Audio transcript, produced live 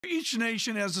Each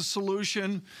nation has a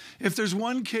solution. If there's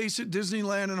one case at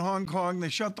Disneyland in Hong Kong, they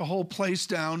shut the whole place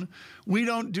down. We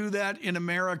don't do that in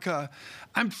America.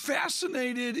 I'm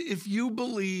fascinated if you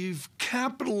believe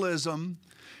capitalism,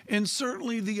 and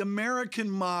certainly the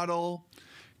American model,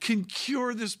 can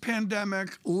cure this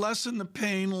pandemic, lessen the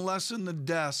pain, lessen the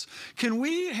deaths. Can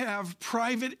we have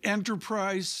private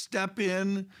enterprise step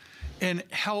in and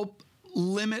help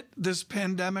limit this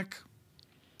pandemic?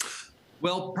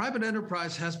 Well, private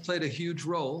enterprise has played a huge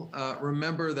role.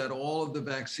 Remember that all of the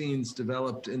vaccines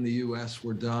developed in the U.S.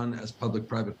 were done as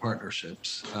public-private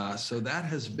partnerships. So that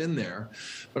has been there.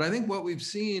 But I think what we've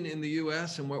seen in the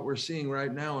U.S. and what we're seeing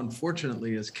right now,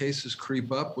 unfortunately, as cases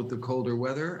creep up with the colder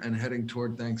weather and heading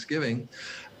toward Thanksgiving,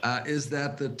 is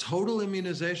that the total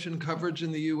immunization coverage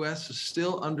in the U.S. is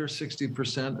still under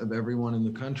 60% of everyone in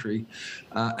the country.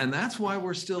 And that's why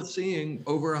we're still seeing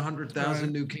over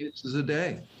 100,000 new cases a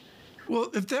day. Well,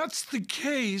 if that's the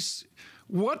case,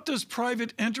 what does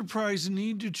private enterprise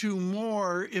need to do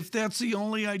more if that's the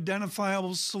only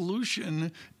identifiable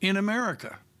solution in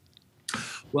America?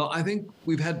 Well, I think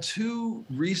we've had two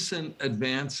recent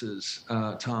advances,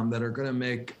 Tom, that are going to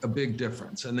make a big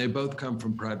difference, and they both come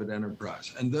from private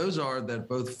enterprise. And those are that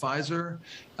both Pfizer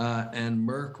and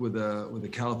Merck, with a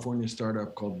California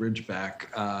startup called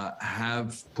Ridgeback,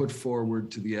 have put forward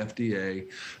to the FDA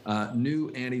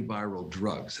new antiviral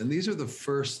drugs. And these are the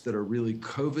first that are really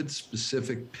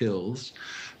COVID-specific pills.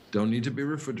 Don't need to be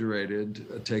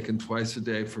refrigerated, taken twice a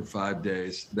day for 5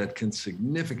 days, that can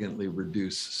significantly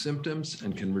reduce symptoms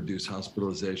and can reduce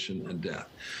hospitalization and death.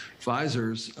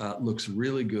 Pfizer's looks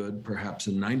really good, perhaps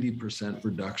a 90%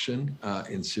 reduction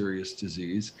in serious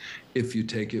disease if you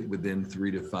take it within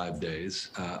 3 to 5 days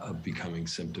of becoming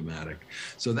symptomatic.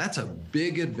 So that's a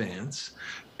big advance.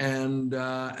 And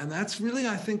that's really,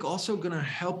 I think, also going to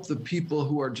help the people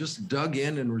who are just dug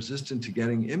in and resistant to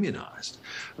getting immunized,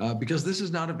 because this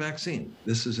is not a vaccine.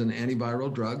 This is an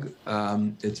antiviral drug.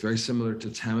 It's very similar to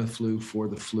Tamiflu for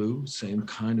the flu, same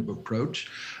kind of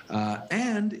approach.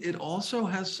 And it also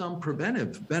has some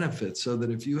preventive benefits, so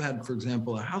that if you had, for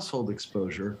example, a household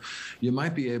exposure, you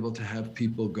might be able to have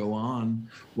people go on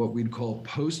what we'd call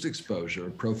post-exposure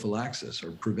prophylaxis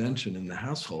or prevention in the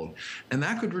household. And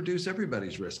that could reduce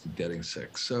everybody's risk of getting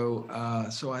sick. So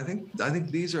I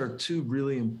think these are two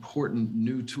really important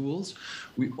new tools.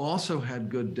 We also had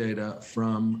good data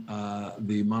from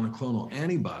the monoclonal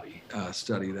antibody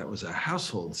study. That was a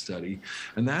household study,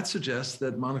 and that suggests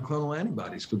that monoclonal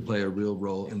antibodies could play a real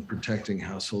role in protecting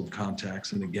household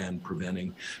contacts and, again,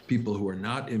 preventing people who are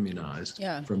not immunized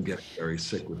from getting very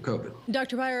sick with COVID.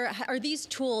 Dr. Beyrer, are these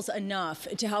tools enough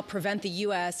to help prevent the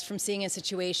U.S. from seeing a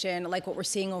situation like what we're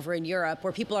seeing over in Europe,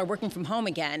 where people are working from home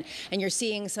again, and you're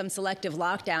seeing some selective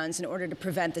lockdowns in order to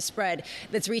prevent the spread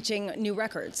that's reaching new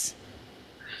records?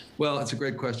 Well, it's a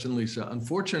great question, Lisa.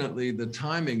 Unfortunately, the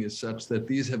timing is such that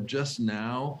these have just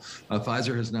now,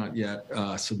 Pfizer has not yet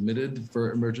submitted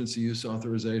for emergency use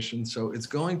authorization. So it's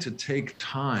going to take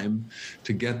time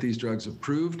to get these drugs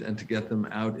approved and to get them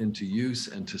out into use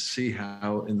and to see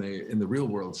how in the real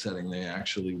world setting they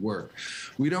actually work.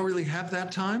 We don't really have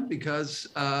that time because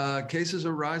cases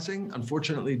are rising.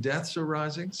 Unfortunately, deaths are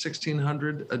rising,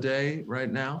 1,600 a day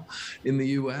right now in the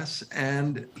U.S.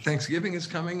 And Thanksgiving is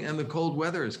coming and the cold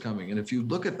weather is coming. And if you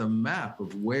look at the map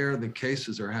of where the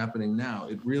cases are happening now,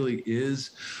 it really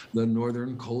is the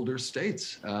northern colder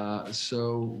states.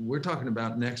 So we're talking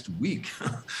about next week.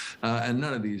 And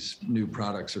none of these new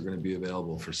products are going to be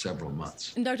available for several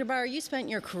months. And Dr. Beyrer, you spent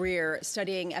your career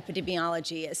studying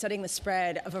epidemiology, studying the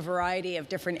spread of a variety of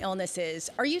different illnesses.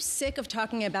 Are you sick of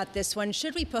talking about this one?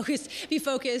 Should we be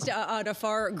focused on a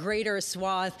far greater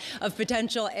swath of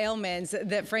potential ailments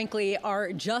that, frankly,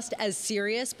 are just as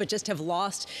serious, but just have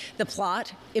lost the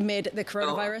plot amid the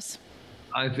coronavirus?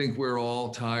 I think we're all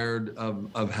tired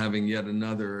of having yet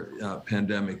another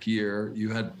pandemic year. You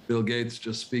had Bill Gates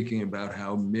just speaking about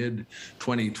how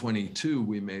mid-2022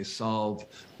 we may solve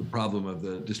the problem of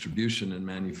the distribution and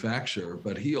manufacture.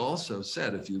 But he also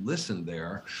said, if you listen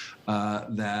there,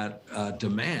 that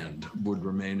demand would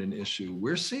remain an issue.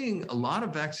 We're seeing a lot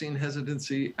of vaccine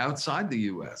hesitancy outside the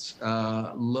U.S.,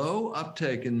 low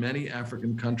uptake in many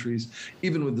African countries,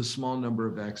 even with the small number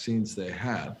of vaccines they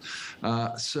have.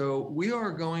 So we are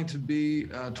going to be,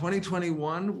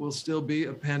 2021 will still be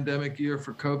a pandemic year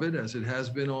for COVID, as it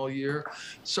has been all year.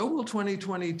 So will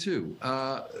 2022.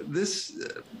 This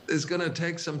is going to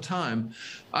take some time.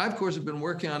 I, of course, have been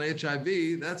working on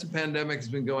HIV. That's a pandemic that's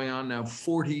been going on now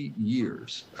 40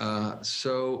 years.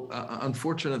 So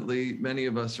unfortunately, many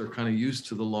of us are kind of used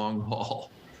to the long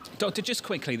haul. Doctor, just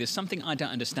quickly, there's something I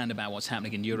don't understand about what's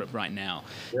happening in Europe right now.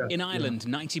 Yeah, in Ireland,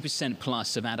 90%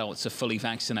 plus of adults are fully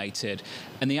vaccinated,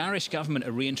 and the Irish government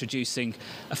are reintroducing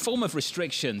a form of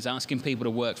restrictions, asking people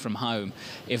to work from home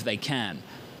if they can.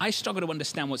 I struggle to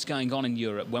understand what's going on in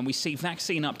Europe when we see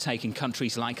vaccine uptake in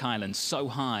countries like Ireland so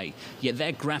high, yet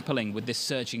they're grappling with this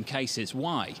surge in cases.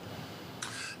 Why?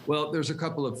 Well, there's a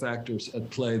couple of factors at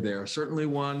play there. Certainly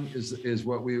one is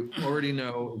what we already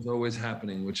know is always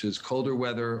happening, which is colder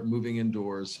weather, moving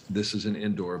indoors. This is an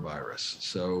indoor virus.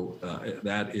 So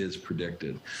that is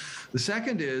predicted. The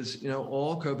second is,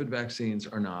 all COVID vaccines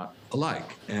are not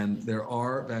alike. And there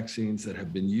are vaccines that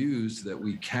have been used that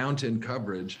we count in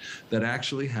coverage that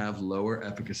actually have lower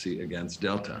efficacy against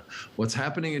Delta. What's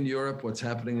happening in Europe, what's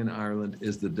happening in Ireland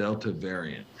is the Delta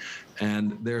variant.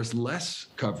 And there's less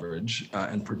coverage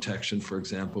and protection, for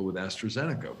example, with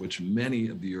AstraZeneca, which many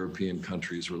of the European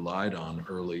countries relied on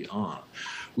early on.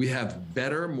 We have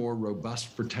better, more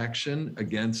robust protection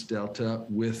against Delta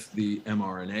with the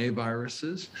mRNA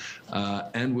viruses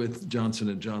and with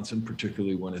Johnson & Johnson,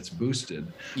 particularly when it's boosted.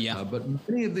 Yeah. But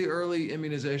many of the early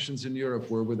immunizations in Europe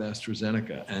were with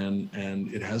AstraZeneca, and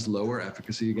it has lower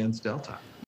efficacy against Delta.